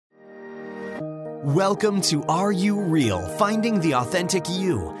Welcome to Are You Real? Finding the Authentic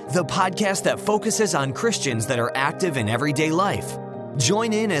You, the podcast that focuses on Christians that are active in everyday life.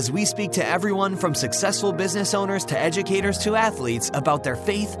 Join in as we speak to everyone from successful business owners to educators to athletes about their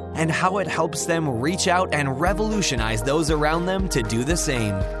faith and how it helps them reach out and revolutionize those around them to do the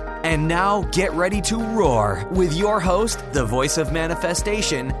same. And now get ready to roar with your host, the voice of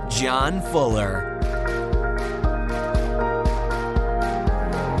manifestation, John Fuller.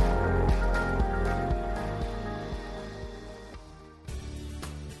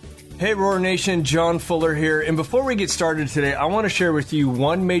 Hey Roar Nation, John Fuller here, and before we get started today, I want to share with you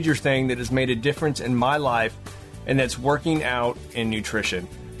one major thing that has made a difference in my life, and that's working out and nutrition.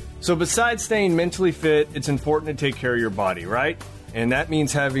 So besides staying mentally fit, it's important to take care of your body, right? And that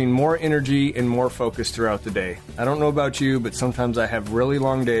means having more energy and more focus throughout the day. I don't know about you, but sometimes I have really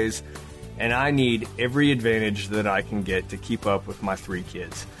long days, and I need every advantage that I can get to keep up with my 3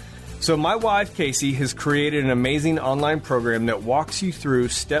 kids. So my wife, Casey, has created an amazing online program that walks you through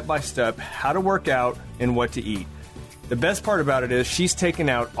step-by-step how to work out and what to eat. The best part about it is she's taken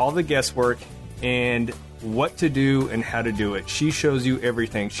out all the guesswork and what to do and how to do it. She shows you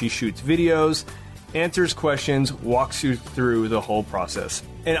everything. She shoots videos, answers questions, walks you through the whole process.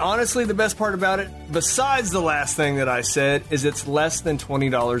 And honestly, the best part about it, besides the last thing that I said, is it's less than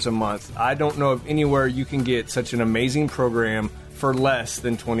 $20 a month. I don't know of anywhere you can get such an amazing program for less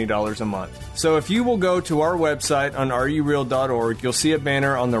than $20 a month. So if you will go to our website on areyoureal.org, you'll see a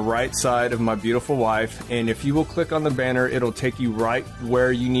banner on the right side of my beautiful wife, and if you will click on the banner, it'll take you right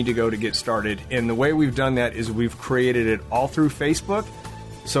where you need to go to get started. And the way we've done that is we've created it all through Facebook.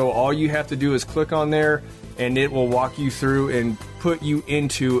 So all you have to do is click on there, and it will walk you through and put you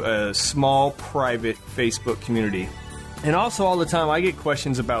into a small private Facebook community. And also all the time I get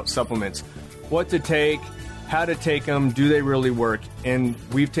questions about supplements, what to take, how to take them, do they really work? And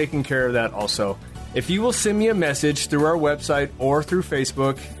we've taken care of that also. If you will send me a message through our website or through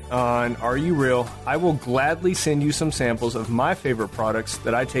Facebook on Are You Real, I will gladly send you some samples of my favorite products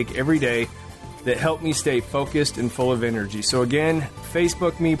that I take every day that help me stay focused and full of energy. So again,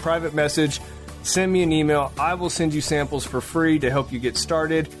 Facebook me, private message, send me an email. I will send you samples for free to help you get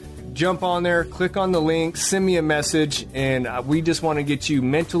started. Jump on there, click on the link, send me a message, and we just want to get you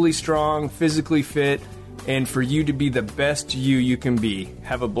mentally strong, physically fit, and for you to be the best you can be.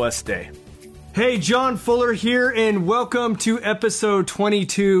 Have a blessed day. Hey, John Fuller here, and welcome to episode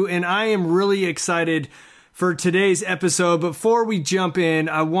 22, and I am really excited for today's episode. Before we jump in,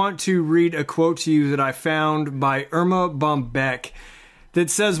 I want to read a quote to you that I found by Erma Bombeck that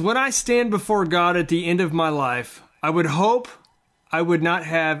says, "When I stand before God at the end of my life, I would hope I would not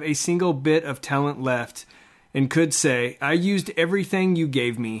have a single bit of talent left and could say, I used everything you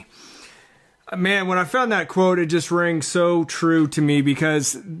gave me." Man, when I found that quote, it just rang so true to me,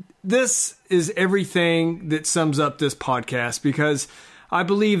 because this is everything that sums up this podcast, because I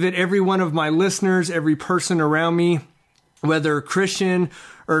believe that every one of my listeners, every person around me, whether Christian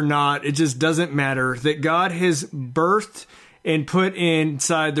or not, it just doesn't matter, that God has birthed and put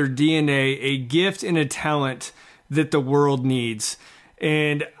inside their DNA a gift and a talent that the world needs.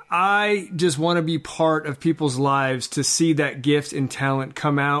 And I just want to be part of people's lives to see that gift and talent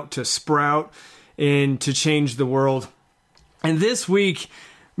come out, to sprout, and to change the world. And this week,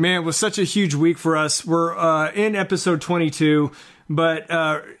 man, was such a huge week for us. We're in episode 22, but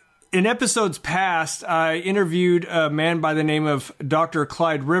in episodes past, I interviewed a man by the name of Dr.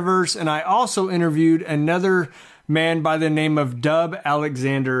 Clyde Rivers, and I also interviewed another man by the name of Dub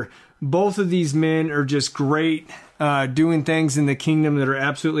Alexander. Both of these men are just great, doing things in the kingdom that are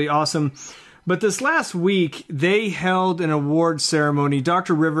absolutely awesome. But this last week, they held an award ceremony.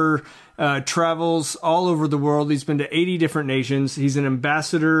 Dr. River travels all over the world. He's been to 80 different nations. He's an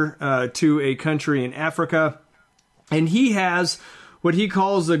ambassador to a country in Africa. And he has what he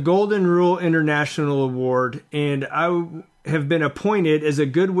calls the Golden Rule International Award. And I have been appointed as a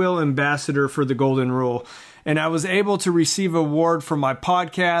Goodwill Ambassador for the Golden Rule. And I was able to receive an award for my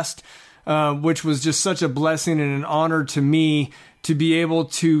podcast, which was just such a blessing and an honor to me to be able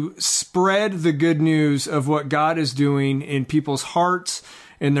to spread the good news of what God is doing in people's hearts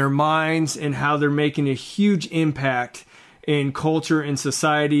and their minds, and how they're making a huge impact in culture and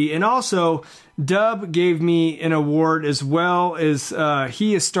society. And also, Dub gave me an award as well, as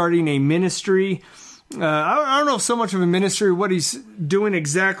he is starting a ministry. I don't know so much of a ministry, what he's doing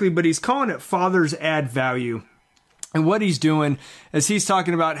exactly, but he's calling it Fathers Add Value. And what he's doing is he's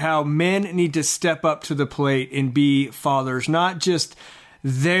talking about how men need to step up to the plate and be fathers, not just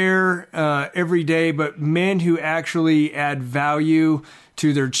there every day, but men who actually add value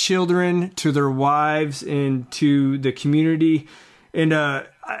to their children, to their wives, and to the community. And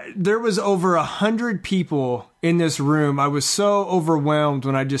there was over 100 people in this room. I was so overwhelmed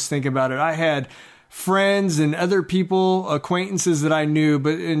when I just think about it. I had friends and other people, acquaintances that I knew,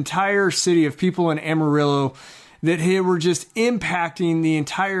 but an entire city of people in Amarillo that were just impacting the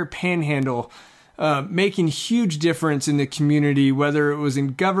entire Panhandle, making huge difference in the community, whether it was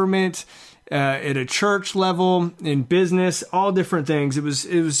in government, at a church level, in business, all different things. It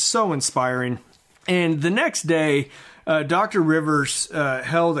was so inspiring. And the next day, Dr. Rivers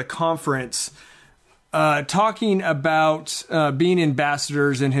held a conference talking about being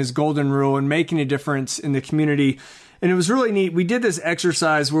ambassadors and his golden rule and making a difference in the community. And it was really neat. We did this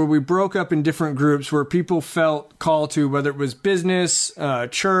exercise where we broke up in different groups where people felt called to, whether it was business,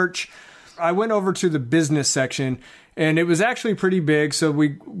 church. I went over to the business section, and it was actually pretty big. So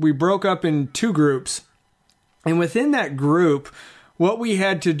we broke up in two groups. And within that group, what we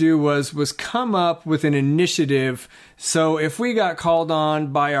had to do was come up with an initiative. So if we got called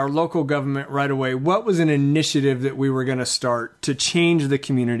on by our local government right away, what was an initiative that we were going to start to change the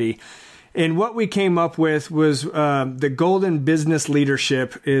community? And what we came up with was the Golden Business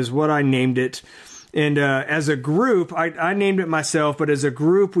Leadership is what I named it. And as a group, I named it myself, but as a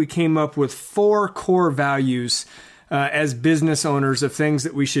group, we came up with 4 core values as business owners of things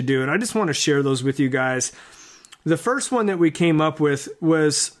that we should do. And I just want to share those with you guys. The first one that we came up with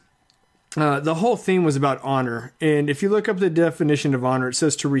was the whole theme was about honor. And if you look up the definition of honor, it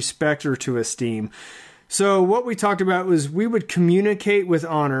says to respect or to esteem. So what we talked about was we would communicate with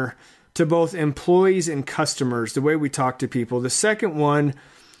honor to both employees and customers, the way we talk to people. The second one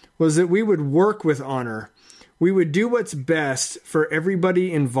was that we would work with honor. We would do what's best for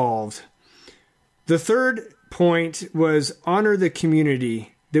everybody involved. The third point was honor the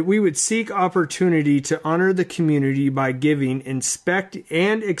community, that we would seek opportunity to honor the community by giving,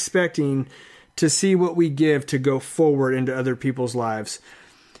 and expecting to see what we give to go forward into other people's lives.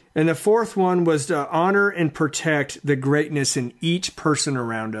 And the fourth one was to honor and protect the greatness in each person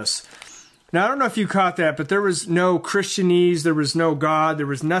around us. Now, I don't know if you caught that, but there was no Christianese, there was no God, there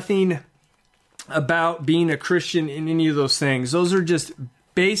was nothing about being a Christian in any of those things. Those are just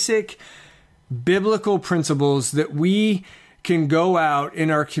basic biblical principles that we can go out in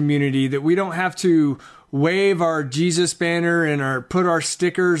our community, that we don't have to wave our Jesus banner and put our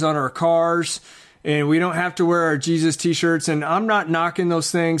stickers on our cars, and we don't have to wear our Jesus t-shirts. And I'm not knocking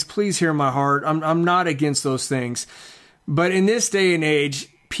those things. Please hear my heart. I'm not against those things. But in this day and age,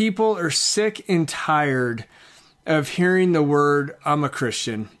 people are sick and tired of hearing the word, I'm a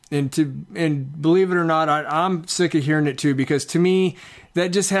Christian. And believe it or not, I'm sick of hearing it too, because to me, that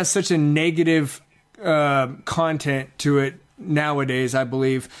just has such a negative content to it nowadays, I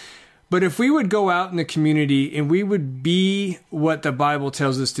believe. But if we would go out in the community and we would be what the Bible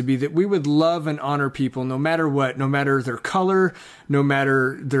tells us to be, that we would love and honor people no matter what, no matter their color, no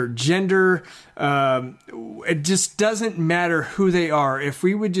matter their gender, it just doesn't matter who they are. If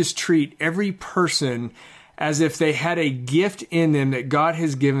we would just treat every person as if they had a gift in them that God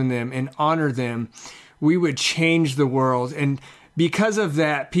has given them and honor them, we would change the world. And because of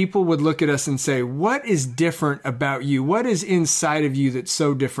that, people would look at us and say, what is different about you? What is inside of you that's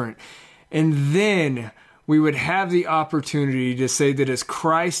so different? And then we would have the opportunity to say that it's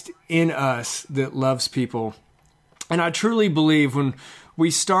Christ in us that loves people. And I truly believe when we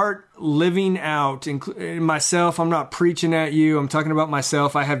start living out, myself, I'm not preaching at you, I'm talking about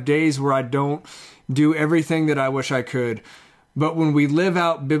myself. I have days where I don't do everything that I wish I could. But when we live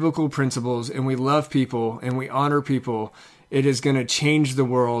out biblical principles and we love people and we honor people, it is going to change the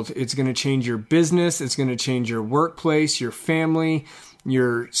world. It's going to change your business. It's going to change your workplace, your family,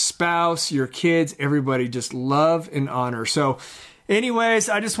 your spouse, your kids, everybody. Just love and honor. So anyways,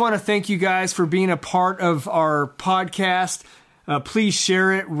 I just want to thank you guys for being a part of our podcast. Please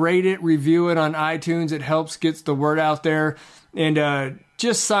share it, rate it, review it on iTunes. It helps get the word out there. And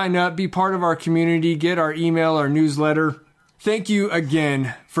just sign up, be part of our community, get our email, our newsletter. Thank you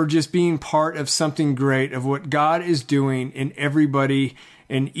again for just being part of something great, of what God is doing in everybody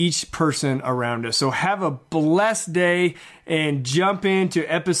and each person around us. So have a blessed day and jump into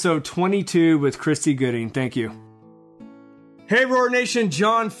episode 22 with Christy Gooding. Thank you. Hey, Roar Nation,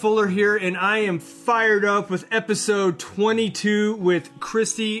 John Fuller here, and I am fired up with episode 22 with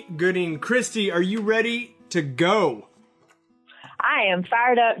Christy Gooding. Christy, are you ready to go? I am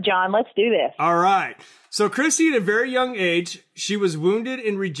fired up, John. Let's do this. All right. So Christy, at a very young age, she was wounded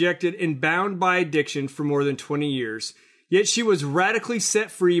and rejected and bound by addiction for more than 20 years. Yet she was radically set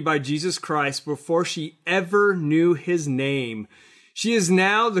free by Jesus Christ before she ever knew his name. She is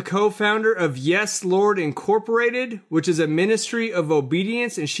now the co-founder of Yes Lord Incorporated, which is a ministry of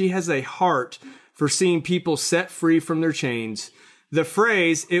obedience, and she has a heart for seeing people set free from their chains. The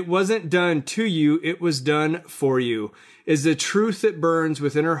phrase, "it wasn't done to you, it was done for you," is the truth that burns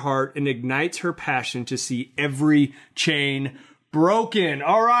within her heart and ignites her passion to see every chain broken.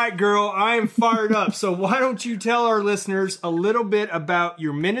 All right, girl, I am fired up. So why don't you tell our listeners a little bit about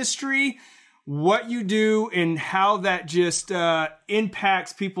your ministry, what you do, and how that just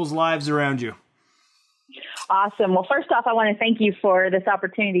impacts people's lives around you? Awesome. Well, first off, I want to thank you for this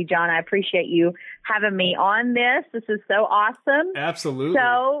opportunity, John. I appreciate you having me on this. This is so awesome. Absolutely.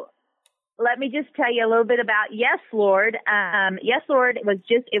 So let me just tell you a little bit about Yes Lord. Yes Lord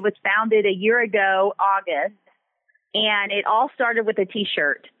it was founded a year ago, August, and it all started with a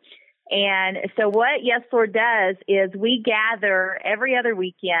T-shirt. And so what Yes Lord does is we gather every other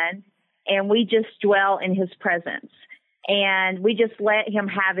weekend and we just dwell in his presence. And we just let him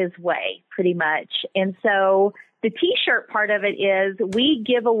have his way, pretty much. And so the T-shirt part of it is we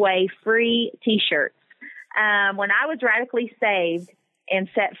give away free T-shirts. When I was radically saved and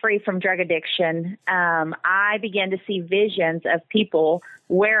set free from drug addiction, I began to see visions of people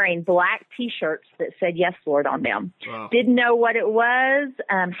wearing black T-shirts that said Yes, Lord on them. Wow. Didn't know what it was,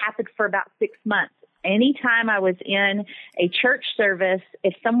 happened for about 6 months. Anytime I was in a church service,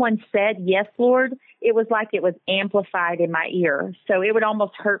 if someone said, Yes, Lord, it was like it was amplified in my ear. So it would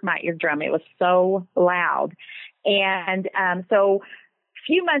almost hurt my eardrum. It was so loud. And so a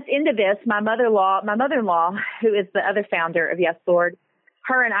few months into this, my mother-in-law, who is the other founder of Yes, Lord,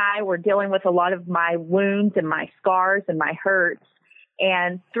 her and I were dealing with a lot of my wounds and my scars and my hurts.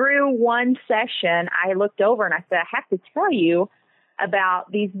 And through one session, I looked over and I said, I have to tell you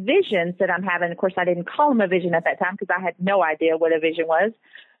about these visions that I'm having. Of course, I didn't call them a vision at that time because I had no idea what a vision was.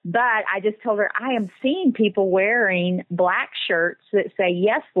 But I just told her, I am seeing people wearing black shirts that say,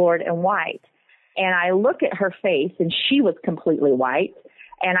 Yes, Lord, in white. And I look at her face, and she was completely white.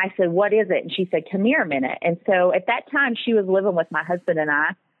 And I said, what is it? And she said, come here a minute. And so at that time, she was living with my husband and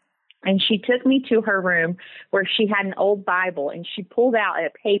I. And she took me to her room where she had an old Bible, and she pulled out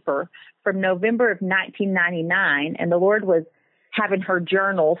a paper from November of 1999. And the Lord was having her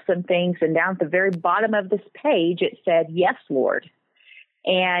journal some things, and down at the very bottom of this page, it said, Yes, Lord.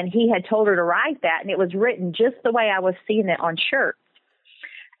 And he had told her to write that, and it was written just the way I was seeing it on shirts.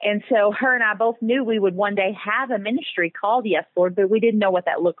 And so her and I both knew we would one day have a ministry called Yes, Lord, but we didn't know what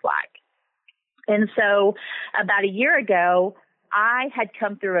that looked like. And so about a year ago, I had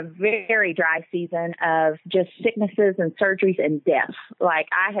come through a very dry season of just sicknesses and surgeries and death. Like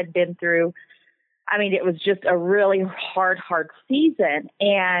I had been through, it was just a really hard season.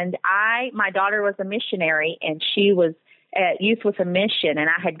 And my daughter was a missionary, and she was at Youth with a Mission, and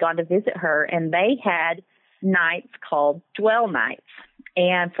I had gone to visit her, and they had nights called Dwell Nights.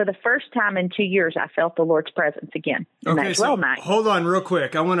 And for the first time in 2 years, I felt the Lord's presence again. Okay, so hold on real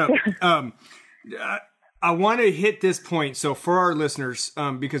quick. I want to I want to hit this point. So for our listeners,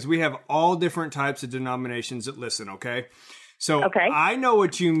 because we have all different types of denominations that listen, okay? So I know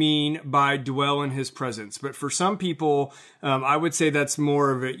what you mean by dwell in his presence, but for some people, I would say that's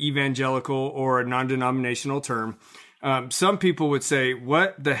more of an evangelical or a non-denominational term. Some people would say,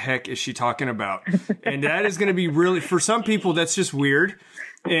 what the heck is she talking about? And that is going to be really, for some people, that's just weird.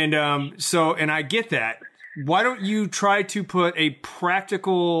 And and I get that. Why don't you try to put a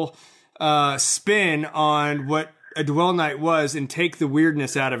practical spin on what a dwell night was and take the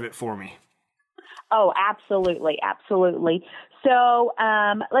weirdness out of it for me? Oh, absolutely. Absolutely. So,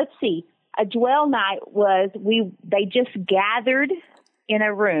 let's see. A dwell night was, they just gathered in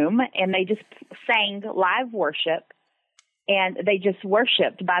a room and they just sang live worship, and they just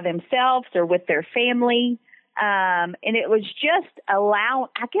worshiped by themselves or with their family. And it was just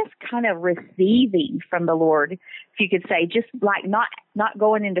kind of receiving from the Lord, if you could say, just like not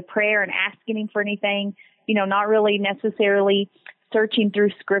going into prayer and asking him for anything, not really necessarily searching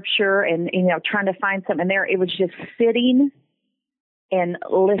through scripture and, trying to find something there. It was just sitting and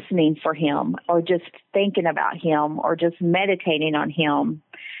listening for him, or just thinking about him, or just meditating on him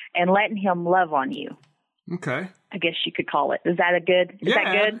and letting him love on you. Okay. I guess you could call it. Is that good?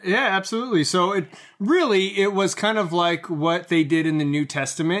 Yeah, absolutely. So it was kind of like what they did in the New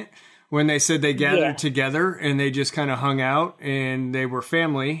Testament when they said they gathered together and they just kind of hung out and they were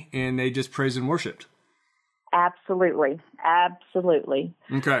family and they just praised and worshiped. Absolutely.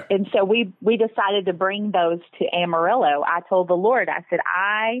 Okay. And so we decided to bring those to Amarillo. I told the Lord, I said,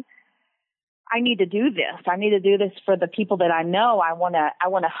 I need to do this. I need to do this for the people that I know. I want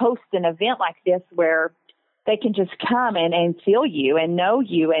to host an event like this where they can just come and feel you and know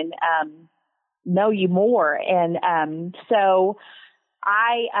you and know you more. And so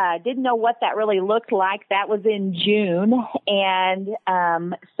I didn't know what that really looked like. That was in June. And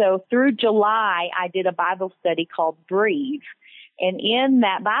so through July, I did a Bible study called Breathe. And in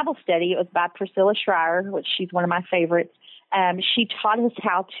that Bible study, it was by Priscilla Schreier, which she's one of my favorites. She taught us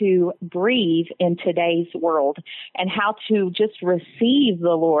how to breathe in today's world and how to just receive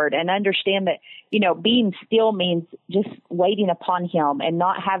the Lord and understand that, being still means just waiting upon him and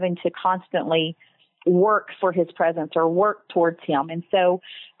not having to constantly work for his presence or work towards him. And so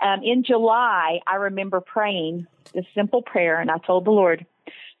in July, I remember praying this simple prayer, and I told the Lord,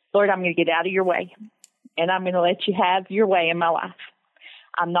 I'm going to get out of your way, and I'm going to let you have your way in my life.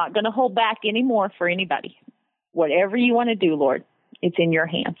 I'm not going to hold back anymore for anybody. Whatever you want to do, Lord, it's in your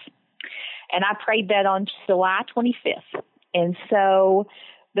hands. And I prayed that on July 25th. And so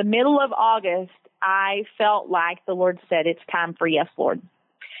the middle of August, I felt like the Lord said, it's time for yes, Lord.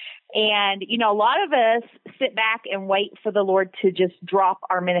 And, a lot of us sit back and wait for the Lord to just drop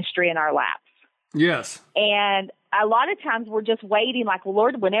our ministry in our laps. Yes. And a lot of times we're just waiting like, well,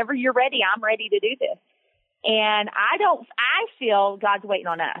 Lord, whenever you're ready, I'm ready to do this. And I feel God's waiting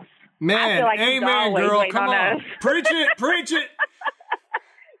on us. Man, I feel like amen, girl. Come on. Preach it.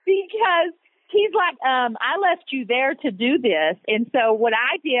 Because he's like, I left you there to do this. And so what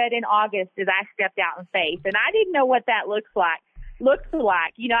I did in August is I stepped out in faith. And I didn't know what that looks like.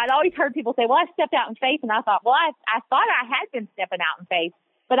 I'd always heard people say, well, I stepped out in faith. And I thought, well, I thought I had been stepping out in faith,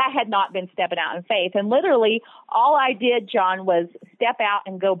 but I had not been stepping out in faith. And literally all I did, John, was step out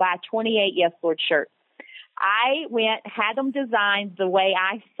and go buy 28 Yes, Lord shirts. I went, had them designed the way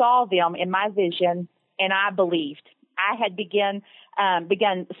I saw them in my vision, and I believed. I had begun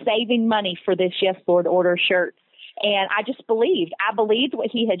saving money for this Yes, Lord order shirt, and I just believed. I believed what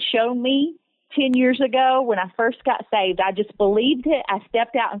he had shown me 10 years ago when I first got saved. I just believed it. I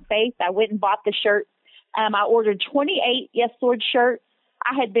stepped out in faith. I went and bought the shirts. I ordered 28 Yes, Lord shirts.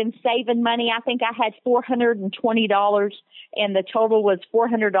 I had been saving money. I think I had $420, and the total was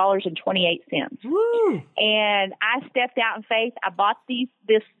 $400.28. Woo. And I stepped out in faith. I bought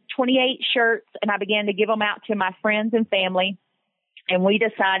this 28 shirts, and I began to give them out to my friends and family. And we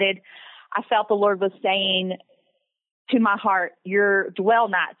decided, I felt the Lord was saying to my heart, your dwell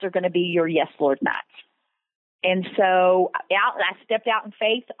nights are going to be your Yes, Lord nights. And so I stepped out in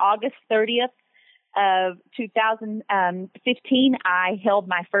faith. August 30th. Of 2015, I held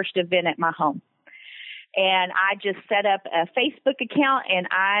my first event at my home. And I just set up a Facebook account, and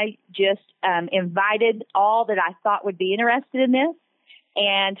I just invited all that I thought would be interested in this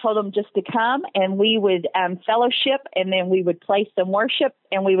and told them just to come, and we would fellowship, and then we would play some worship,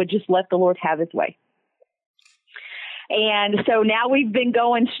 and we would just let the Lord have his way. And so now we've been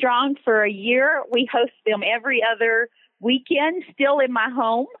going strong for a year. We host them every other weekend, still in my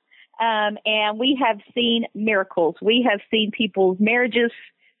home. And we have seen miracles. We have seen people's marriages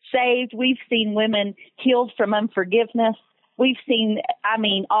saved. We've seen women healed from unforgiveness. We've seen,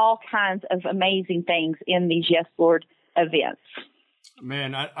 all kinds of amazing things in these Yes, Lord events.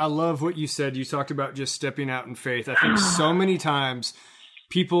 Man, I love what you said. You talked about just stepping out in faith. I think so many times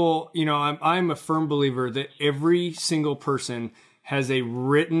people, I'm a firm believer that every single person has a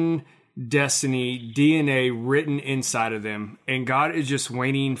written destiny, DNA written inside of them. And God is just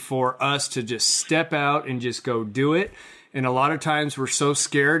waiting for us to just step out and just go do it. And a lot of times we're so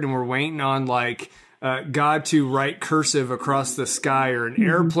scared and we're waiting on God to write cursive across the sky or an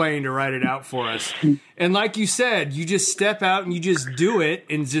airplane to write it out for us. And like you said, you just step out and you just do it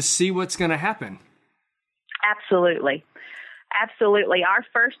and just see what's going to happen. Absolutely. Our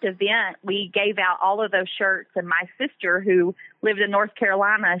first event, we gave out all of those shirts, and my sister, who lived in North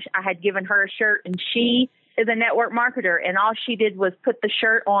Carolina, I had given her a shirt, and she is a network marketer, and all she did was put the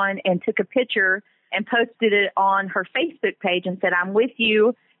shirt on and took a picture and posted it on her Facebook page and said, I'm with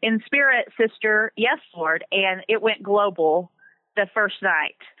you in spirit, sister. Yes, Lord. And it went global the first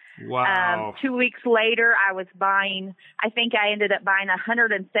night. Wow. 2 weeks later, I ended up buying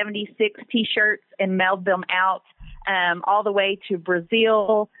 176 T-shirts and mailed them out all the way to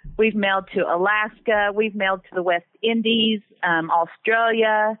Brazil. We've mailed to Alaska. We've mailed to the West Indies,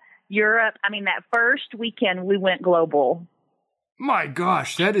 Australia, Europe. That first weekend we went global. My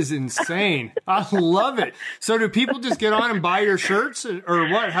gosh, that is insane. I love it. So do people just get on and buy your shirts or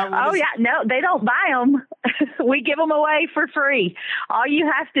what? No, they don't buy them. We give them away for free. All you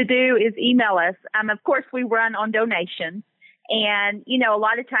have to do is email us. Of course, we run on donation. And, a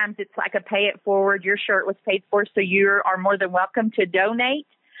lot of times it's like a pay it forward. Your shirt was paid for, so you are more than welcome to donate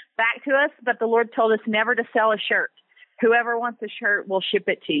back to us. But the Lord told us never to sell a shirt. Whoever wants a shirt, we'll ship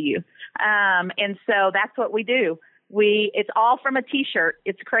it to you. And so that's what we do. It's all from a T-shirt.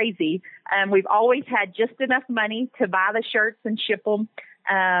 It's crazy. We've always had just enough money to buy the shirts and ship them.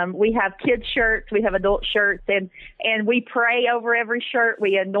 We have kids shirts, we have adult shirts, and we pray over every shirt.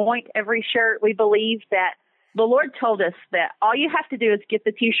 We anoint every shirt. We believe that the Lord told us that all you have to do is get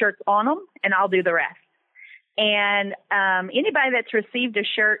the T-shirts on them, and I'll do the rest. And anybody that's received a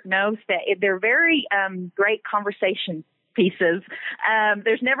shirt knows that they're very great conversation pieces.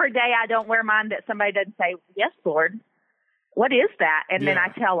 There's never a day I don't wear mine that somebody doesn't say, "Yes, Lord, what is that?" And then I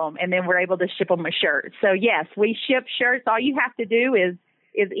tell them, and then we're able to ship them a shirt. So, yes, we ship shirts. All you have to do is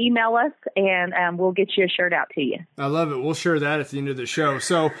email us, and we'll get you a shirt out to you. I love it. We'll share that at the end of the show.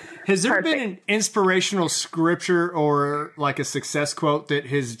 So has there been an inspirational scripture or like a success quote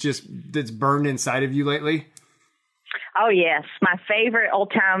that's burned inside of you lately? Oh, yes. My favorite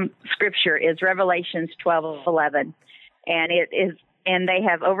old-time scripture is Revelations 12:11. And it is, and they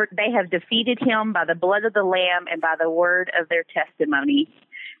have defeated him by the blood of the Lamb and by the word of their testimony.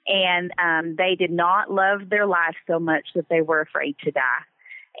 And they did not love their life so much that they were afraid to die.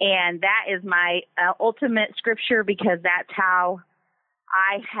 And that is my ultimate scripture, because that's how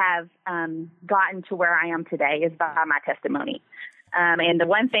I have gotten to where I am today, is by my testimony. And the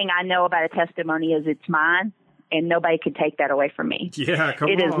one thing I know about a testimony is it's mine, and nobody can take that away from me. Yeah, come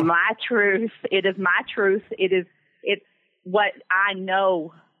on. It is my truth. It is my truth. It's what I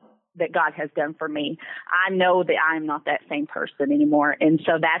know that God has done for me. I know that I'm not that same person anymore. And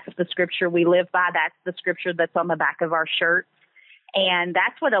so that's the scripture we live by. That's the scripture that's on the back of our shirts. And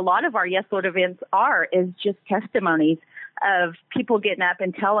that's what a lot of our Yes Lord events are, is just testimonies of people getting up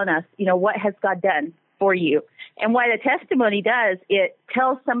and telling us, what has God done for you? And what a testimony does, it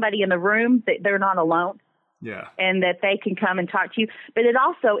tells somebody in the room that they're not alone. Yeah. And that they can come and talk to you. But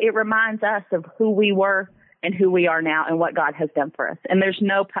it reminds us of who we were and who we are now and what God has done for us. And there's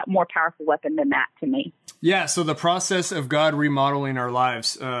no more powerful weapon than that to me. Yeah, so the process of God remodeling our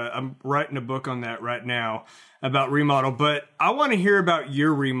lives, I'm writing a book on that right now about remodel, but I want to hear about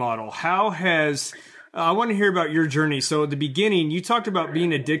your remodel. I want to hear about your journey. So at the beginning, you talked about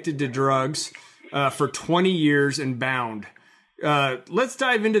being addicted to drugs for 20 years and bound. Let's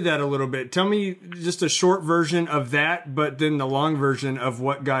dive into that a little bit. Tell me just a short version of that, but then the long version of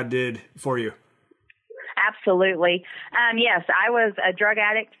what God did for you. Absolutely. Yes, I was a drug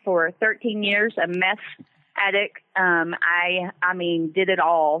addict for 13 years, a meth addict. I mean, did it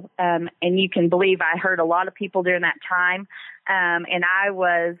all. And you can believe I hurt a lot of people during that time. And I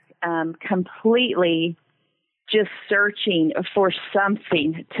was completely just searching for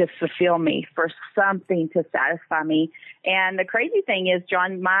something to fulfill me, for something to satisfy me. And the crazy thing is,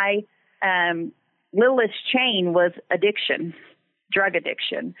 John, my littlest chain was addiction. Drug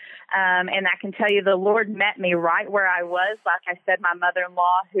addiction. And I can tell you the Lord met me right where I was. Like I said, my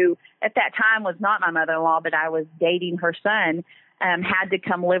mother-in-law, who at that time was not my mother-in-law, but I was dating her son, had to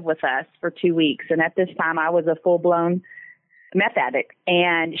come live with us for 2 weeks. And at this time, I was a full-blown meth addict.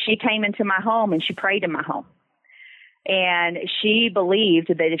 And she came into my home and she prayed in my home. And she believed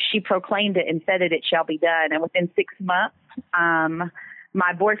that if she proclaimed it and said it, it shall be done. And within 6 months,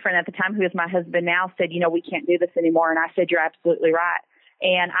 my boyfriend at the time, who is my husband now, said, we can't do this anymore. And I said, you're absolutely right.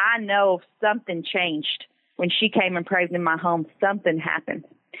 And I know something changed when she came and prayed in my home. Something happened.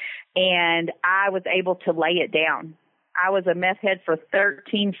 And I was able to lay it down. I was a meth head for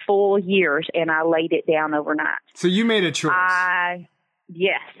 13 full years, and I laid it down overnight. So you made a choice.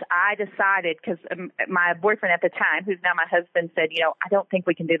 Yes, I decided, because my boyfriend at the time, who's now my husband, said, I don't think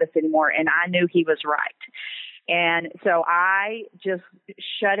we can do this anymore. And I knew he was right. And so I just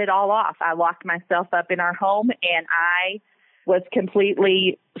shut it all off. I locked myself up in our home, and I was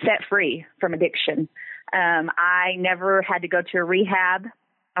completely set free from addiction. I never had to go to a rehab.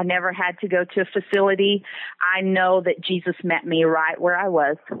 I never had to go to a facility. I know that Jesus met me right where I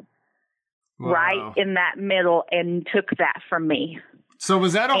was, right in that middle, and took that from me. So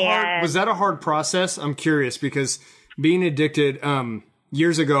was that a hard process? I'm curious, because being addicted,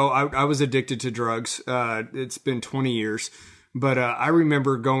 years ago, I was addicted to drugs. It's been 20 years, but I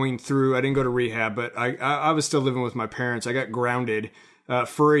remember going through, I didn't go to rehab, but I was still living with my parents. I got grounded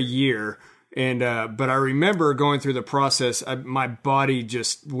for a year. But I remember going through the process, my body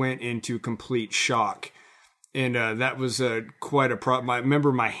just went into complete shock. And that was quite a problem. I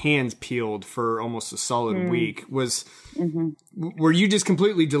remember my hands peeled for almost a solid week. Were you just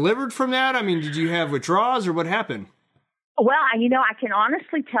completely delivered from that? I mean, did you have withdrawals, or what happened? Well, I can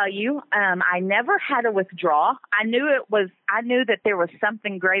honestly tell you, I never had a withdrawal. I knew that there was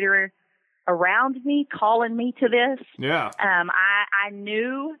something greater around me calling me to this. Yeah. I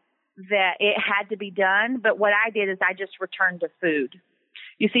knew that it had to be done, but what I did is I just returned to food.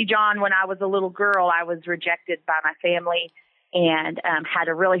 You see, John, when I was a little girl, I was rejected by my family and had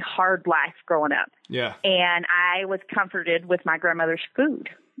a really hard life growing up. Yeah. And I was comforted with my grandmother's food.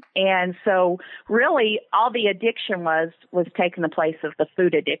 And so really all the addiction was taking the place of the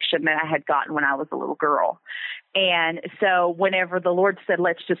food addiction that I had gotten when I was a little girl. And so whenever the Lord said,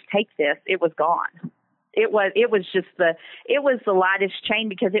 let's just take this, it was gone. It was the lightest chain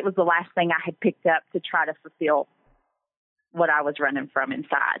because it was the last thing I had picked up to try to fulfill what I was running from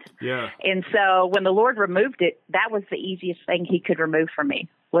inside. Yeah. And so when the Lord removed it, that was the easiest thing he could remove from me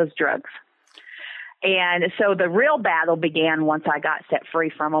was drugs. And so the real battle began once I got set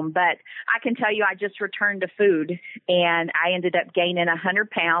free from them. But I can tell you, I just returned to food, and I ended up gaining 100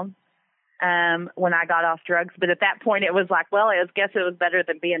 pounds when I got off drugs. But at that point, it was like, well, I guess it was better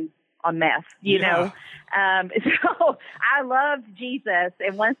than being on meth, you know. So I loved Jesus.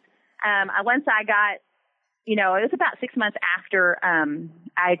 And once I got, it was about 6 months after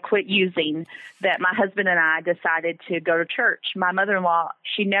I quit using that my husband and I decided to go to church. My mother-in-law,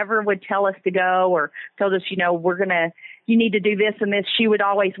 she never would tell us to go or told us, you need to do this and this. She would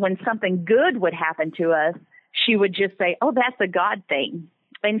always, when something good would happen to us, she would just say, oh, that's a God thing.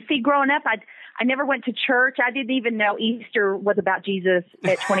 And see, growing up, I never went to church. I didn't even know Easter was about Jesus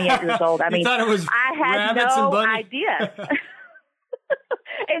at 28 years old. I mean, thought it was I had no idea.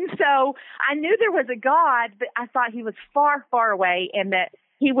 And so I knew there was a God, but I thought he was far, far away and that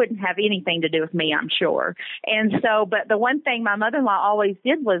he wouldn't have anything to do with me, I'm sure. And so, but the one thing my mother-in-law always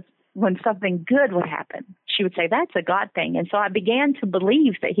did was when something good would happen, she would say, that's a God thing. And so I began to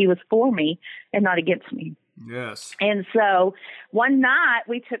believe that he was for me and not against me. Yes. And so one night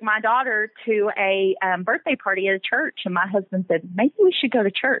we took my daughter to a birthday party at a church, and my husband said, maybe we should go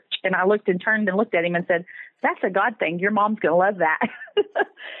to church. And I turned and looked at him and said, that's a God thing. Your mom's going to love that.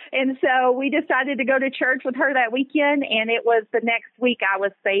 And so we decided to go to church with her that weekend, and it was the next week I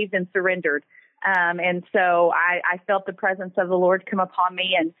was saved and surrendered. And so I felt the presence of the Lord come upon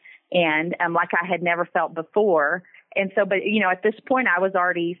me and like I had never felt before. And so, but, at this point I was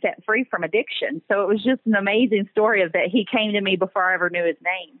already set free from addiction. So it was just an amazing story of that he came to me before I ever knew his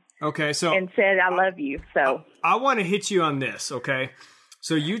name. Okay. So, and said, I love you. So I want to hit you on this. Okay.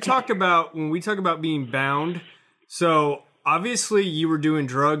 So you talked about, when we talk about being bound, so obviously you were doing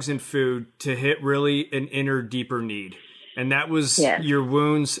drugs and food to hit really an inner, deeper need. And that was your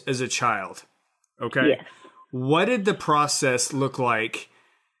wounds as a child. Okay. Yes. What did the process look like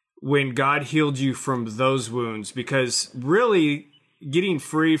when God healed you from those wounds? Because really getting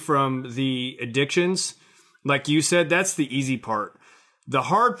free from the addictions, like you said, that's the easy part. The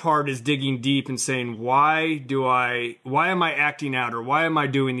hard part is digging deep and saying, why am I acting out, or why am I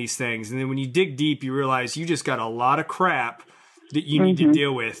doing these things? And then when you dig deep, you realize you just got a lot of crap that you need to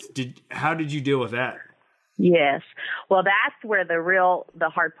deal with. How did you deal with that? Yes. Well, that's where the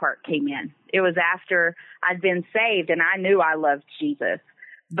hard part came in. It was after I'd been saved and I knew I loved Jesus.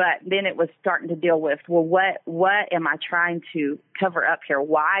 But then it was starting to deal with, well, what am I trying to cover up here?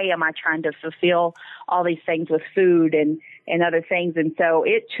 Why am I trying to fulfill all these things with food and other things? And so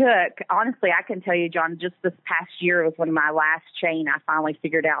it took, honestly, I can tell you, John, just this past year was when my last chain, I finally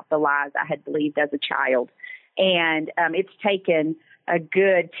figured out the lies I had believed as a child. And it's taken a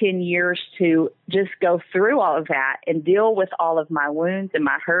good 10 years to just go through all of that and deal with all of my wounds and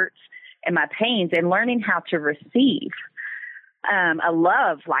my hurts and my pains and learning how to receive a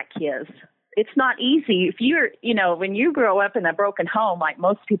love like his. It's not easy. If you're, when you grow up in a broken home, like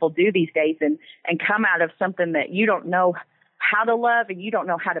most people do these days, and come out of something that you don't know how to love and you don't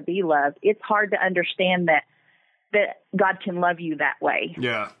know how to be loved, it's hard to understand that God can love you that way.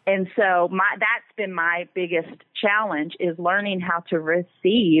 Yeah. And so that's been my biggest challenge, is learning how to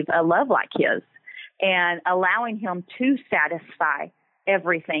receive a love like his and allowing him to satisfy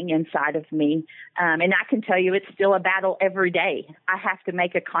everything inside of me. And I can tell you, it's still a battle every day. I have to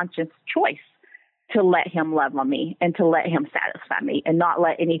make a conscious choice to let him love on me and to let him satisfy me and not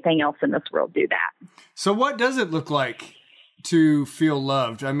let anything else in this world do that. So what does it look like to feel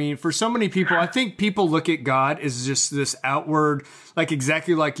loved? I mean, for so many people, I think people look at God as just this outward, like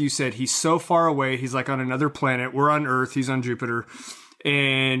exactly like you said, he's so far away. He's like on another planet. We're on Earth. He's on Jupiter.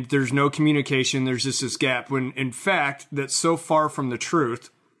 And there's no communication. There's just this gap, when in fact, that's so far from the truth.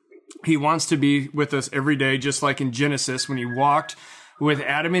 He wants to be with us every day, just like in Genesis when he walked with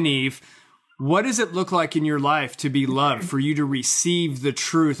Adam and Eve. What does it look like in your life to be loved, for you to receive the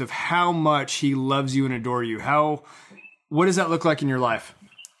truth of how much he loves you and adore you? What does that look like in your life?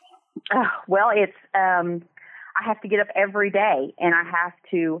 Well, it's I have to get up every day and I have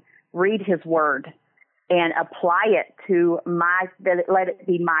to read his word and apply it to let it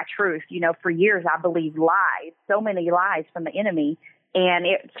be my truth. For years I believed lies, so many lies from the enemy, and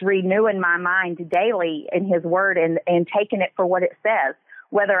it's renewing my mind daily in his word and taking it for what it says.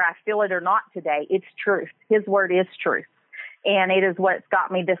 Whether I feel it or not today, it's truth. His word is truth. And it is what's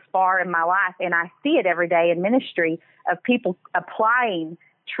got me this far in my life. And I see it every day in ministry of people applying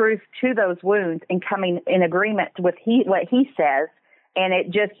truth to those wounds and coming in agreement with what he says.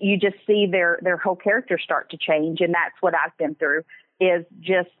 And you just see their whole character start to change. And that's what I've been through, is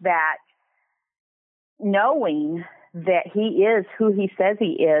just that knowing that he is who he says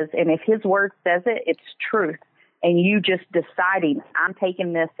he is. And if his word says it, it's truth. And you just deciding, I'm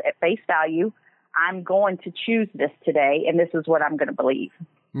taking this at face value. I'm going to choose this today. And this is what I'm going to believe.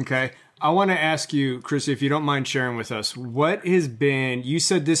 Okay. I want to ask you, Chrissy, if you don't mind sharing with us, what has been, you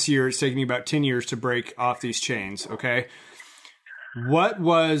said this year it's taken you about 10 years to break off these chains. Okay. What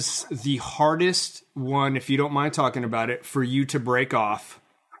was the hardest one, if you don't mind talking about it, for you to break off,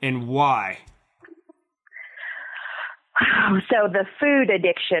 and why? So the food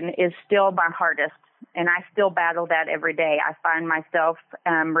addiction is still my hardest, and I still battle that every day. I find myself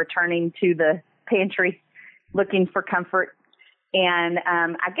returning to the pantry looking for comfort. And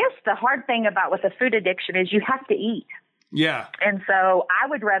I guess the hard thing with a food addiction is you have to eat. Yeah. And so I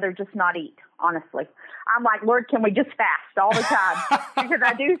would rather just not eat, honestly. I'm like, Lord, can we just fast all the time? Because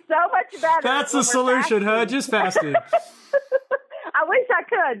I do so much better. That's the solution, huh? Just fasting. I wish I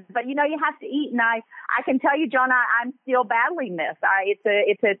could, but you have to eat. And I can tell you, John, I'm still battling this.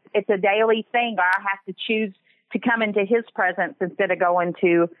 It's a daily thing. I have to choose to come into his presence instead of going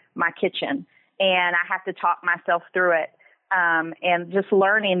to my kitchen. And I have to talk myself through it. And just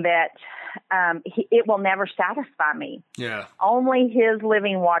learning that it will never satisfy me. Yeah. Only his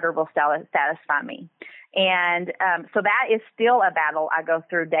living water will satisfy me. And so that is still a battle I go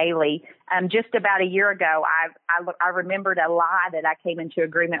through daily. Just about a year ago, I remembered a lie that I came into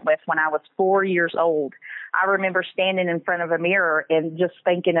agreement with when I was 4 years old. I remember standing in front of a mirror and just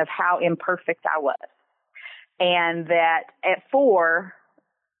thinking of how imperfect I was. And that at 4,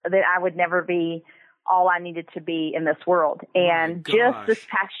 that I would never be all I needed to be in this world. And just this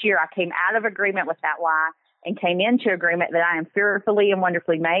past year, I came out of agreement with that lie and came into agreement that I am fearfully and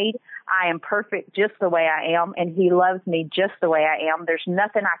wonderfully made. I am perfect just the way I am, and he loves me just the way I am. There's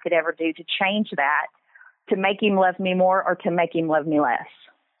nothing I could ever do to change that, to make him love me more or to make him love me less.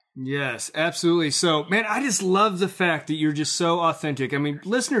 Yes, absolutely. So, man, I just love the fact that you're just so authentic. I mean,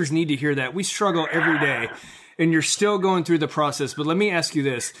 listeners need to hear that. We struggle every day, and you're still going through the process. But let me ask you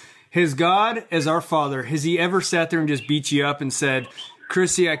this. Has God, as our Father, has he ever sat there and just beat you up and said,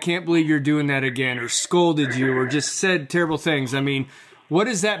 Chrissy, I can't believe you're doing that again, or scolded you, or just said terrible things? I mean, what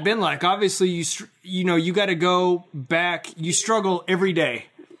has that been like? Obviously, you got to go back. You struggle every day.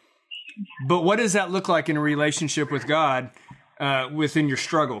 But what does that look like in a relationship with God within your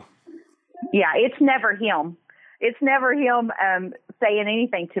struggle? Yeah, it's never him. It's never him saying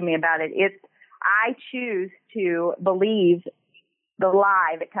anything to me about it. I choose to believe the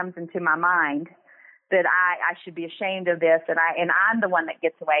lie that comes into my mind that I should be ashamed of this, and I'm the one that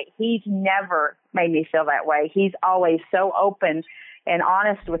gets away. He's never made me feel that way. He's always so open and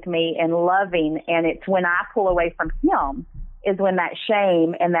honest with me and loving, and it's when I pull away from him is when that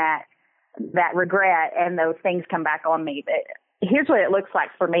shame and that regret and those things come back on me. But here's what it looks like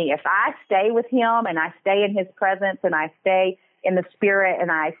for me. If I stay with him and I stay in his presence and I stay in the Spirit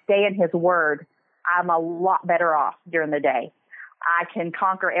and I stay in his word, I'm a lot better off during the day. I can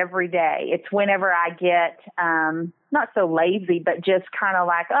conquer every day. It's whenever I get not so lazy, but just kind of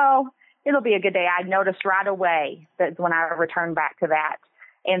like, oh, it'll be a good day. I notice right away that's when I return back to that.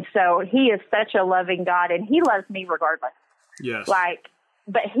 And so he is such a loving God, and he loves me regardless. Yes.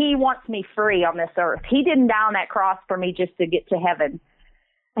 But he wants me free on this earth. He didn't die on that cross for me just to get to heaven.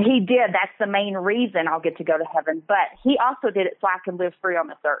 He did. That's the main reason I'll get to go to heaven. But he also did it so I can live free on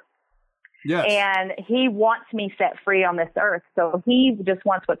this earth. Yes. And he wants me set free on this earth. So he just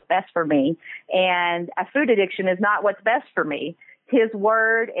wants what's best for me. And a food addiction is not what's best for me. His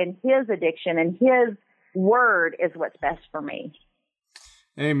word and his addiction and his word is what's best for me.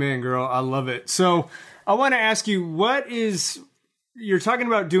 Amen, girl. I love it. So I want to ask you, you're talking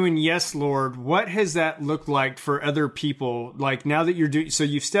about doing Yes, Lord. What has that looked like for other people? Like now that so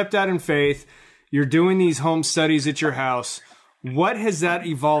you've stepped out in faith, you're doing these home studies at your house. What has that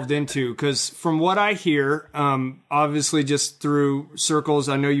evolved into? Because from what I hear, obviously just through circles,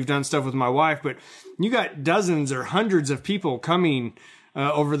 I know you've done stuff with my wife, but you got dozens or hundreds of people coming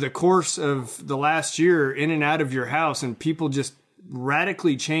over the course of the last year in and out of your house, and people just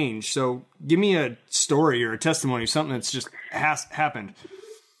radically changed. So give me a story or a testimony, something that's just has happened.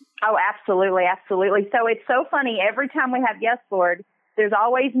 Oh, absolutely. Absolutely. So it's so funny. Every time we have Yes, Lord, there's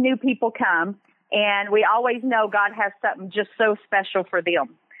always new people come. And we always know God has something just so special for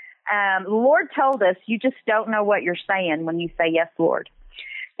them. Lord told us, you just don't know what you're saying when you say, Yes, Lord.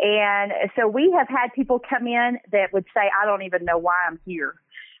 And so we have had people come in that would say, I don't even know why I'm here.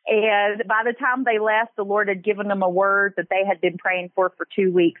 And by the time they left, the Lord had given them a word that they had been praying for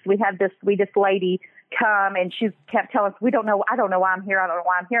 2 weeks. We had this sweetest lady come, and she kept telling us, I don't know why I'm here. I don't know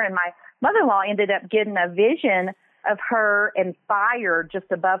why I'm here. And my mother-in-law ended up getting a vision of her and fire just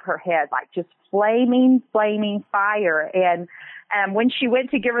above her head, like just flaming fire. And when she went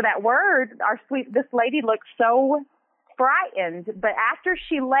to give her that word, this lady looked so frightened. But after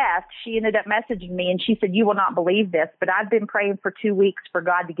she left, she ended up messaging me, and she said, you will not believe this, but I've been praying for 2 weeks for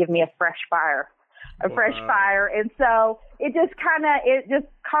God to give me a fresh fire. And so it just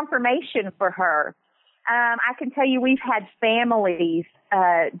confirmation for her. I can tell you we've had families,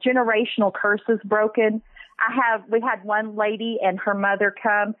 generational curses broken. We had one lady and her mother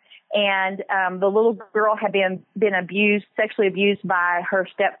come, and the little girl had been sexually abused by her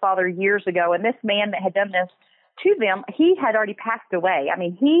stepfather years ago. And this man that had done this to them, he had already passed away. I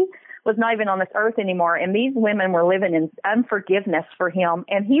mean, he was not even on this earth anymore. And these women were living in unforgiveness for him,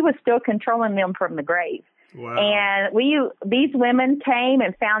 and he was still controlling them from the grave. Wow. And these women came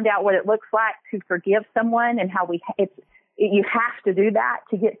and found out what it looks like to forgive someone, and how you have to do that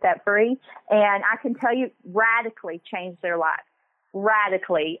to get set free. And I can tell you, radically changed their lives,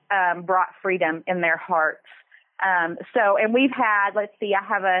 radically brought freedom in their hearts. And we've had, I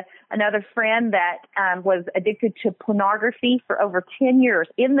have another friend that was addicted to pornography for over 10 years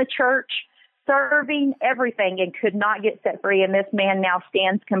in the church, serving everything, and could not get set free. And this man now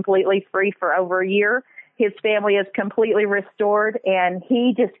stands completely free for over a year. His family is completely restored, and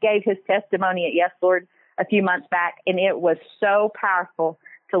he just gave his testimony at Yes, Lord a few months back, and it was so powerful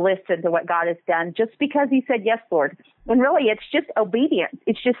to listen to what God has done just because he said, yes, Lord. And really, it's just obedience.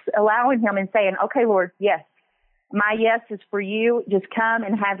 It's just allowing him and saying, okay, Lord, yes, my yes is for you. Just come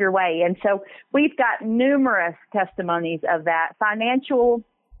and have your way. And so we've got numerous testimonies of that. Financial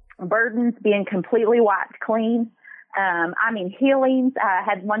burdens being completely wiped clean. Healings. I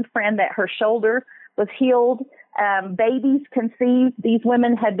had one friend that her shoulder was healed. Babies conceived. These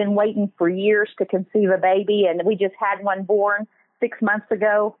women had been waiting for years to conceive a baby, and we just had one born 6 months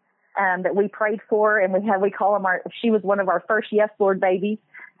ago that we prayed for, and we call them she was one of our first Yes, Lord babies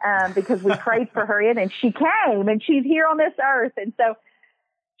because we prayed for her and she came, and she's here on this earth. And so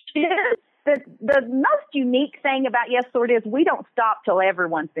the most unique thing about Yes, Lord is we don't stop till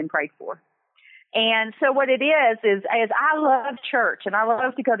everyone's been prayed for. And so what it is I love church, and I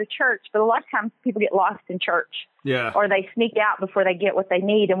love to go to church, but a lot of times people get lost in church. Yeah. Or they sneak out before they get what they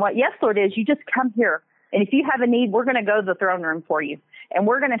need. And what Yes, Lord is, you just come here. And if you have a need, we're going to go to the throne room for you. And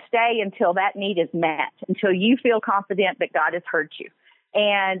we're going to stay until that need is met, until you feel confident that God has heard you.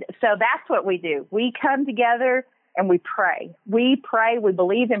 And so that's what we do. We come together and we pray. We pray. We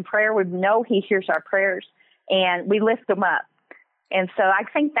believe in prayer. We know he hears our prayers, and we lift them up. And so I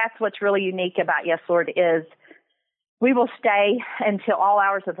think that's what's really unique about Yes, Lord is we will stay until all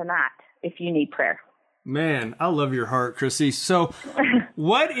hours of the night if you need prayer. Man, I love your heart, Chrissy. So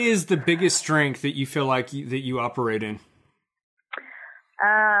what is the biggest strength that you feel like that you operate in?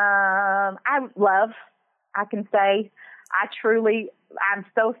 I can say I'm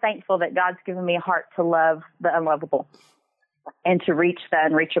so thankful that God's given me a heart to love the unlovable and to reach the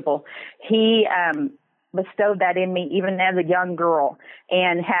unreachable. He bestowed that in me even as a young girl,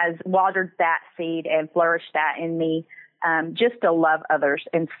 and has watered that seed and flourished that in me, just to love others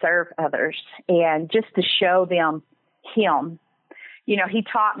and serve others, and just to show them him. You know, he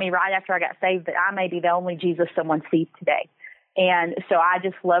taught me right after I got saved that I may be the only Jesus someone sees today. And so I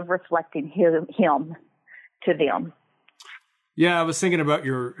just love reflecting him to them. Yeah, I was thinking about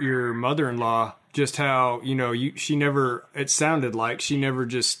your mother-in-law, just how, it sounded like she never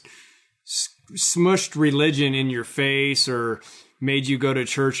just smushed religion in your face or made you go to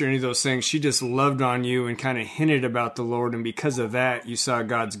church or any of those things. She just loved on you and kind of hinted about the Lord. And because of that, you saw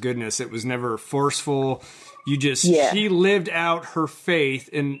God's goodness. It was never forceful. She lived out her faith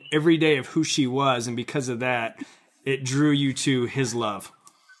in every day of who she was. And because of that, it drew you to his love.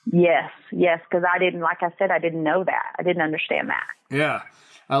 Yes. Because I didn't know that. I didn't understand that. Yeah.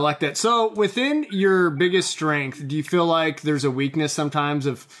 I like that. So within your biggest strength, do you feel like there's a weakness sometimes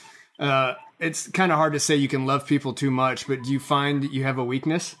of, it's kind of hard to say you can love people too much, but do you find that you have a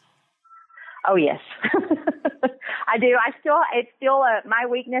weakness? Oh, yes. I do. My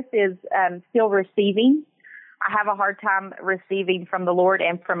weakness is still receiving. I have a hard time receiving from the Lord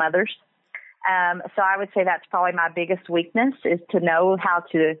and from others. So I would say that's probably my biggest weakness, is to know how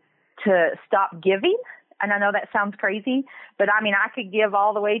to stop giving. And I know that sounds crazy, but I could give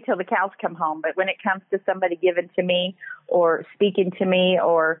all the way till the cows come home. But when it comes to somebody giving to me or speaking to me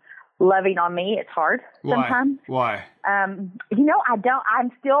or loving on me. It's hard sometimes. Why? I'm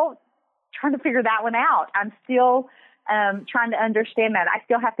still trying to figure that one out. I'm still trying to understand that. I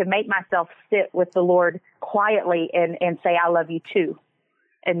still have to make myself sit with the Lord quietly and say, I love you too,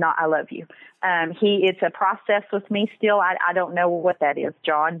 and not I love you. It's a process with me still. I don't know what that is,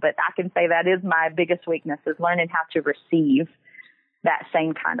 John, but I can say that is my biggest weakness, is learning how to receive that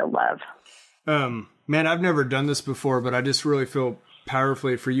same kind of love. Man, I've never done this before, but I just really feel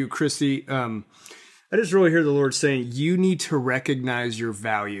powerfully for you, Christy. I just really hear the Lord saying, you need to recognize your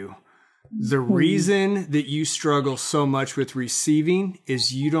value. The reason that you struggle so much with receiving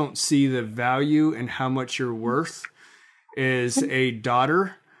is you don't see the value and how much you're worth as a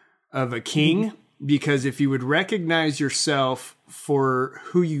daughter of a king. Because if you would recognize yourself for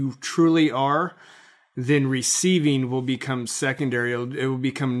who you truly are, then receiving will become secondary. It will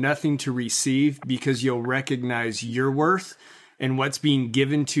become nothing to receive, because you'll recognize your worth, and what's being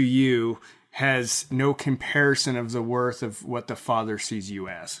given to you has no comparison of the worth of what the Father sees you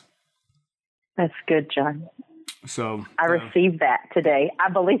as. That's good, John. So I received that today. I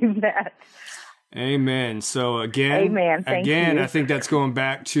believe that. Amen. So again, Thank you. I think that's going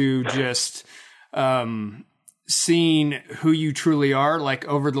back to just seeing who you truly are. Like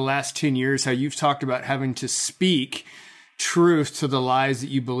over the last 10 years, how you've talked about having to speak truth to the lies that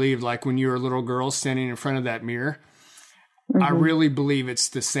you believed, like when you were a little girl standing in front of that mirror. I really believe it's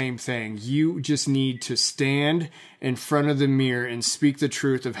the same thing. You just need to stand in front of the mirror and speak the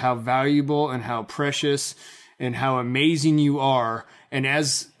truth of how valuable and how precious and how amazing you are. And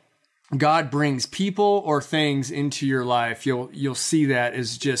as God brings people or things into your life, you'll see that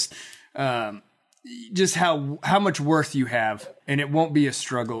as just how much worth you have, and it won't be a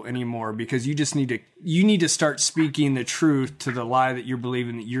struggle anymore, because you need to start speaking the truth to the lie that you're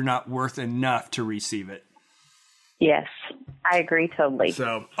believing, that you're not worth enough to receive it. Yes, I agree totally.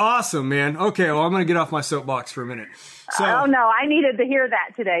 So awesome, man. Okay, well, I'm going to get off my soapbox for a minute. So, oh no, I needed to hear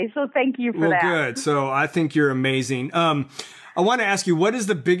that today. So thank you for that. Well, good. So I think you're amazing. I want to ask you, what is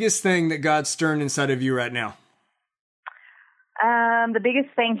the biggest thing that God's stirring inside of you right now? The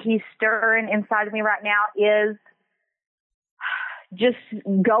biggest thing He's stirring inside of me right now is just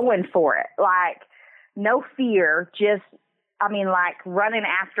going for it. Like, no fear, like running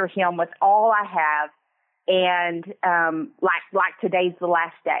after Him with all I have. And like today's the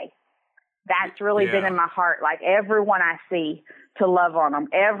last day. That's really been in my heart. Like, everyone I see, to love on them.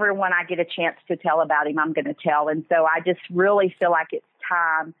 Everyone I get a chance to tell about Him, I'm going to tell. And so I just really feel like it's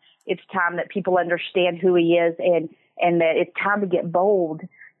time. It's time that people understand who He is, and that it's time to get bold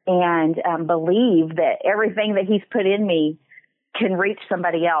and believe that everything that He's put in me can reach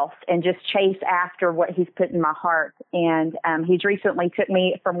somebody else, and just chase after what He's put in my heart. And He's recently took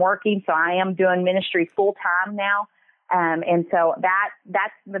me from working, so I am doing ministry full time now. And so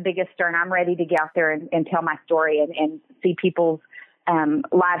that's the biggest stir. I'm ready to get out there and tell my story and see people's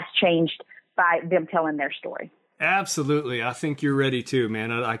lives changed by them telling their story. Absolutely. I think you're ready too,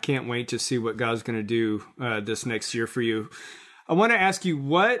 man. I can't wait to see what God's going to do this next year for you. I want to ask you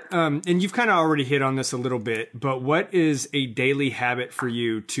what, and you've kind of already hit on this a little bit, but what is a daily habit for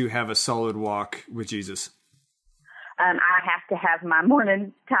you to have a solid walk with Jesus? I have to have my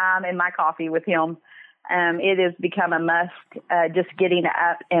morning time and my coffee with Him. It has become a must, just getting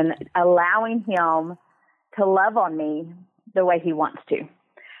up and allowing Him to love on me the way He wants to,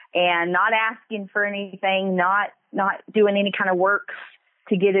 and not asking for anything, not doing any kind of works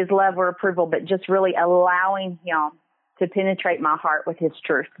to get His love or approval, but just really allowing Him to penetrate my heart with His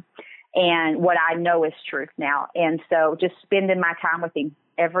truth and what I know is truth now. And so just spending my time with Him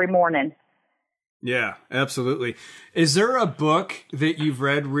every morning. Yeah, absolutely. Is there a book that you've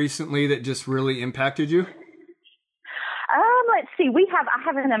read recently that just really impacted you? Let's see. I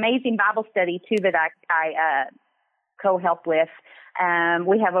have an amazing Bible study too that I co-help with.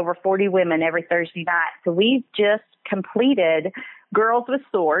 We have over 40 women every Thursday night. So we've just completed Girls with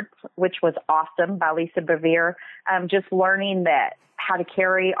Swords, which was awesome, by Lisa Bevere. Just learning how to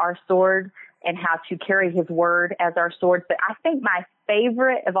carry our sword and how to carry His word as our sword. But I think my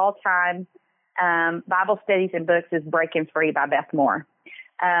favorite of all time Bible studies and books is Breaking Free by Beth Moore.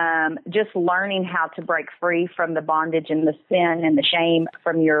 Just learning how to break free from the bondage and the sin and the shame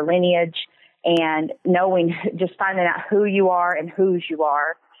from your lineage, and just finding out who you are and whose you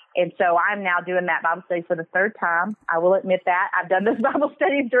are. And so I'm now doing that Bible study for the third time. I will admit that. I've done this Bible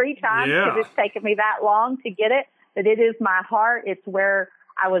study 3 times because it's taken me that long to get it. But it is my heart. It's where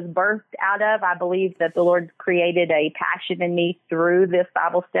I was birthed out of. I believe that the Lord created a passion in me through this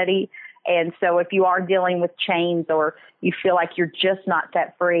Bible study. And so if you are dealing with chains or you feel like you're just not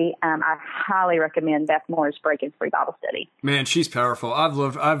set free, I highly recommend Beth Moore's Breaking Free Bible Study. Man, she's powerful. I've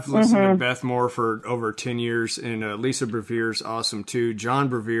listened to Beth Moore for over 10 years, and Lisa Brevere's awesome too. John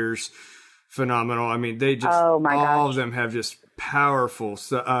Brevere's phenomenal. I mean, they just, all of them have just powerful.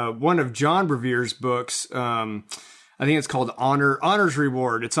 So, one of John Brevere's books, I think it's called Honor's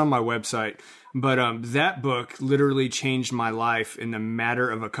Reward. It's on my website. But that book literally changed my life in the matter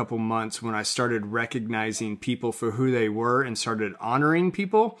of a couple months when I started recognizing people for who they were and started honoring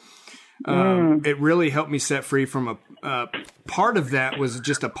people. It really helped me set free from a part of that was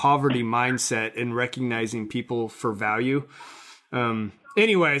just a poverty mindset and recognizing people for value.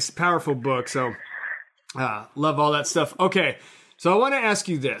 Anyways, powerful book. So love all that stuff. Okay, so I want to ask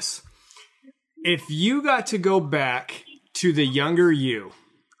you this. If you got to go back to the younger you,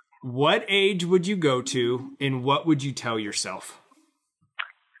 what age would you go to, and what would you tell yourself?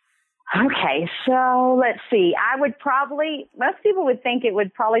 Okay, so let's see. Most people would think it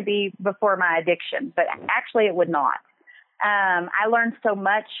would probably be before my addiction, but actually it would not. I learned so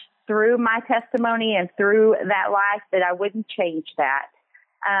much through my testimony and through that life that I wouldn't change that.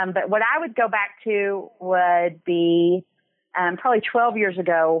 But what I would go back to would be probably 12 years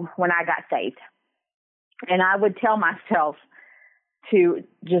ago when I got saved. And I would tell myself to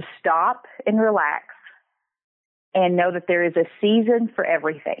just stop and relax and know that there is a season for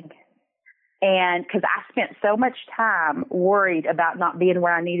everything. And because I spent so much time worried about not being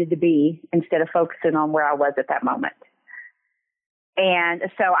where I needed to be instead of focusing on where I was at that moment. And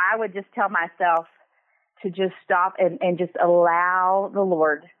so I would just tell myself to just stop and just allow the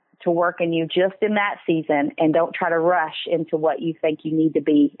Lord to work in you just in that season, and don't try to rush into what you think you need to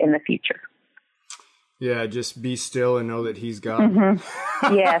be in the future. Yeah, just be still and know that He's God.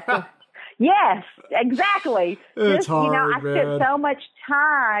 Mm-hmm. Yes, exactly. It's hard, I spent so much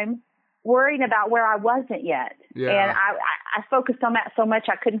time worrying about where I wasn't yet. Yeah. And I focused on that so much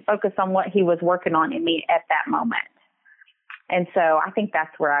I couldn't focus on what He was working on in me at that moment. And so I think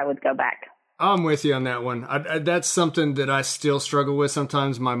that's where I would go back. I'm with you on that one. That's something that I still struggle with.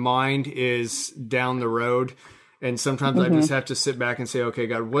 Sometimes my mind is down the road, and sometimes I just have to sit back and say, okay,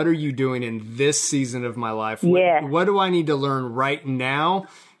 God, what are you doing in this season of my life? What do I need to learn right now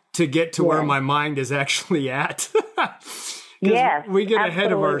to get to where my mind is actually at? Yes, we get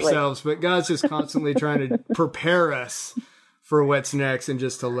ahead of ourselves, but God's just constantly trying to prepare us for what's next and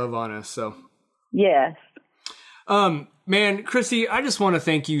just to love on us. So, yes. Man, Christy, I just want to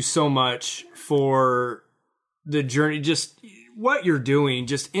thank you so much for the journey, just what you're doing,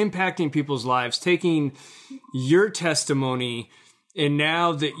 just impacting people's lives, taking your testimony, and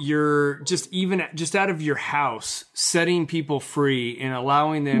now that you're just out of your house, setting people free and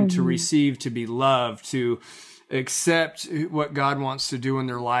allowing them to receive, to be loved, to accept what God wants to do in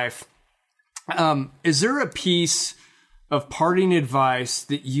their life. Is there a piece of parting advice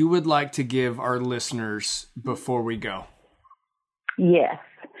that you would like to give our listeners before we go? Yes.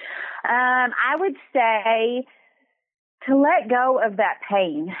 I would say to let go of that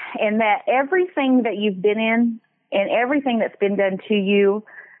pain, and that everything that you've been in and everything that's been done to you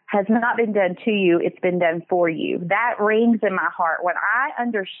has not been done to you. It's been done for you. That rings in my heart when I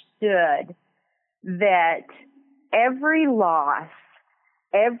understood that every loss,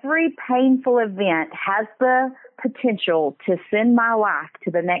 every painful event has the potential to send my life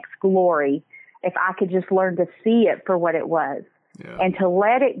to the next glory if I could just learn to see it for what it was and to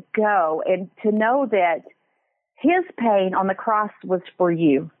let it go, and to know that His pain on the cross was for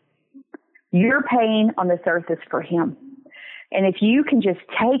you. Your pain on this earth is for Him. And if you can just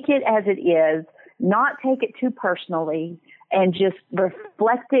take it as it is, not take it too personally, and just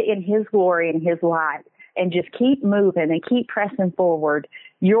reflect it in His glory and His light, and just keep moving and keep pressing forward,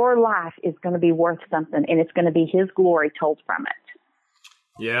 your life is going to be worth something, and it's going to be His glory told from it.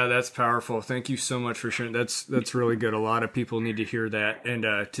 Yeah, that's powerful. Thank you so much for sharing. That's really good. A lot of people need to hear that, and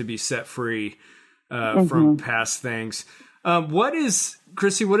to be set free from past things.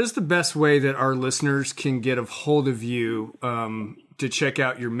 Chrissy, what is the best way that our listeners can get a hold of you to check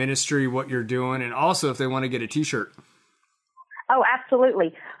out your ministry, what you're doing, and also if they want to get a T-shirt? Oh,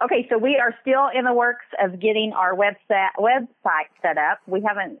 absolutely. Okay, so we are still in the works of getting our website set up. We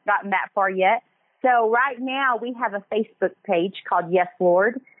haven't gotten that far yet. So right now we have a Facebook page called Yes,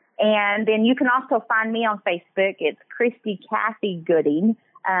 Lord. And then you can also find me on Facebook. It's Christy Kathy Gooding.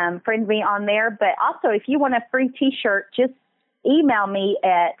 Friend me on there. But also, if you want a free T-shirt, just email me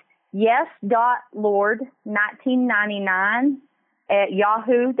at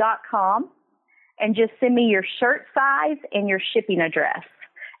yes.lord1999@yahoo.com. And just send me your shirt size and your shipping address.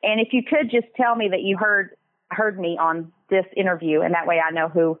 And if you could just tell me that you heard heard me on this interview, and that way I know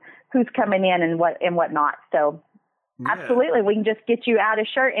who's coming in and what not. So yeah. Absolutely, we can just get you out a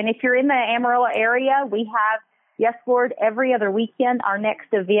shirt. And if you're in the Amarillo area, we have Yes Lord every other weekend. Our next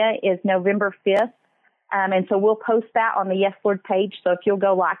event is November 5th. And so we'll post that on the Yes Lord page. So if you'll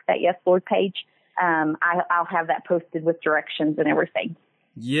go like that Yes Lord page, I'll have that posted with directions and everything.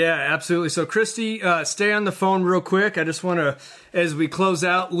 Yeah, absolutely. So Christy, stay on the phone real quick. I just want to, as we close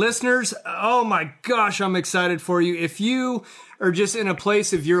out, listeners, oh my gosh, I'm excited for you. If you are just in a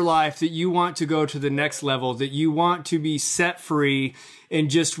place of your life that you want to go to the next level, that you want to be set free and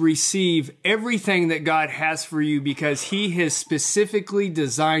just receive everything that God has for you because he has specifically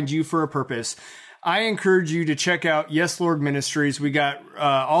designed you for a purpose, I encourage you to check out Yes Lord Ministries. We got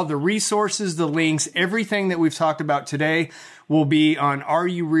all the resources, the links, everything that we've talked about today will be on Are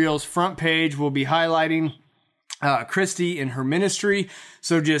You Real's front page. We'll be highlighting Christy and her ministry.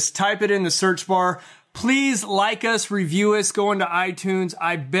 So just type it in the search bar. Please like us, review us, go into iTunes.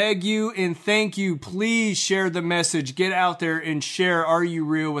 I beg you and thank you. Please share the message. Get out there and share Are You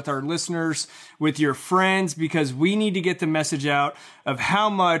Real with our listeners, with your friends, because we need to get the message out of how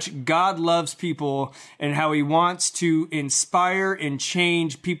much God loves people and how he wants to inspire and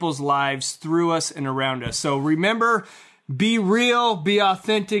change people's lives through us and around us. So remember, be real, be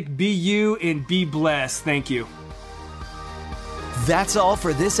authentic, be you, and be blessed. Thank you. That's all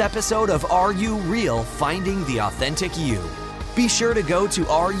for this episode of Are You Real? Finding the Authentic You. Be sure to go to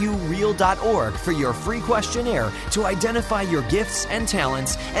areyoureal.org for your free questionnaire to identify your gifts and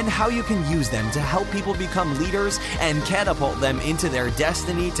talents and how you can use them to help people become leaders and catapult them into their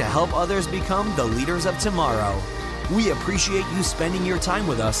destiny to help others become the leaders of tomorrow. We appreciate you spending your time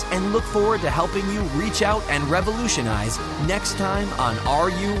with us and look forward to helping you reach out and revolutionize next time on Are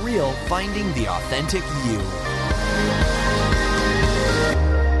You Real? Finding the Authentic You.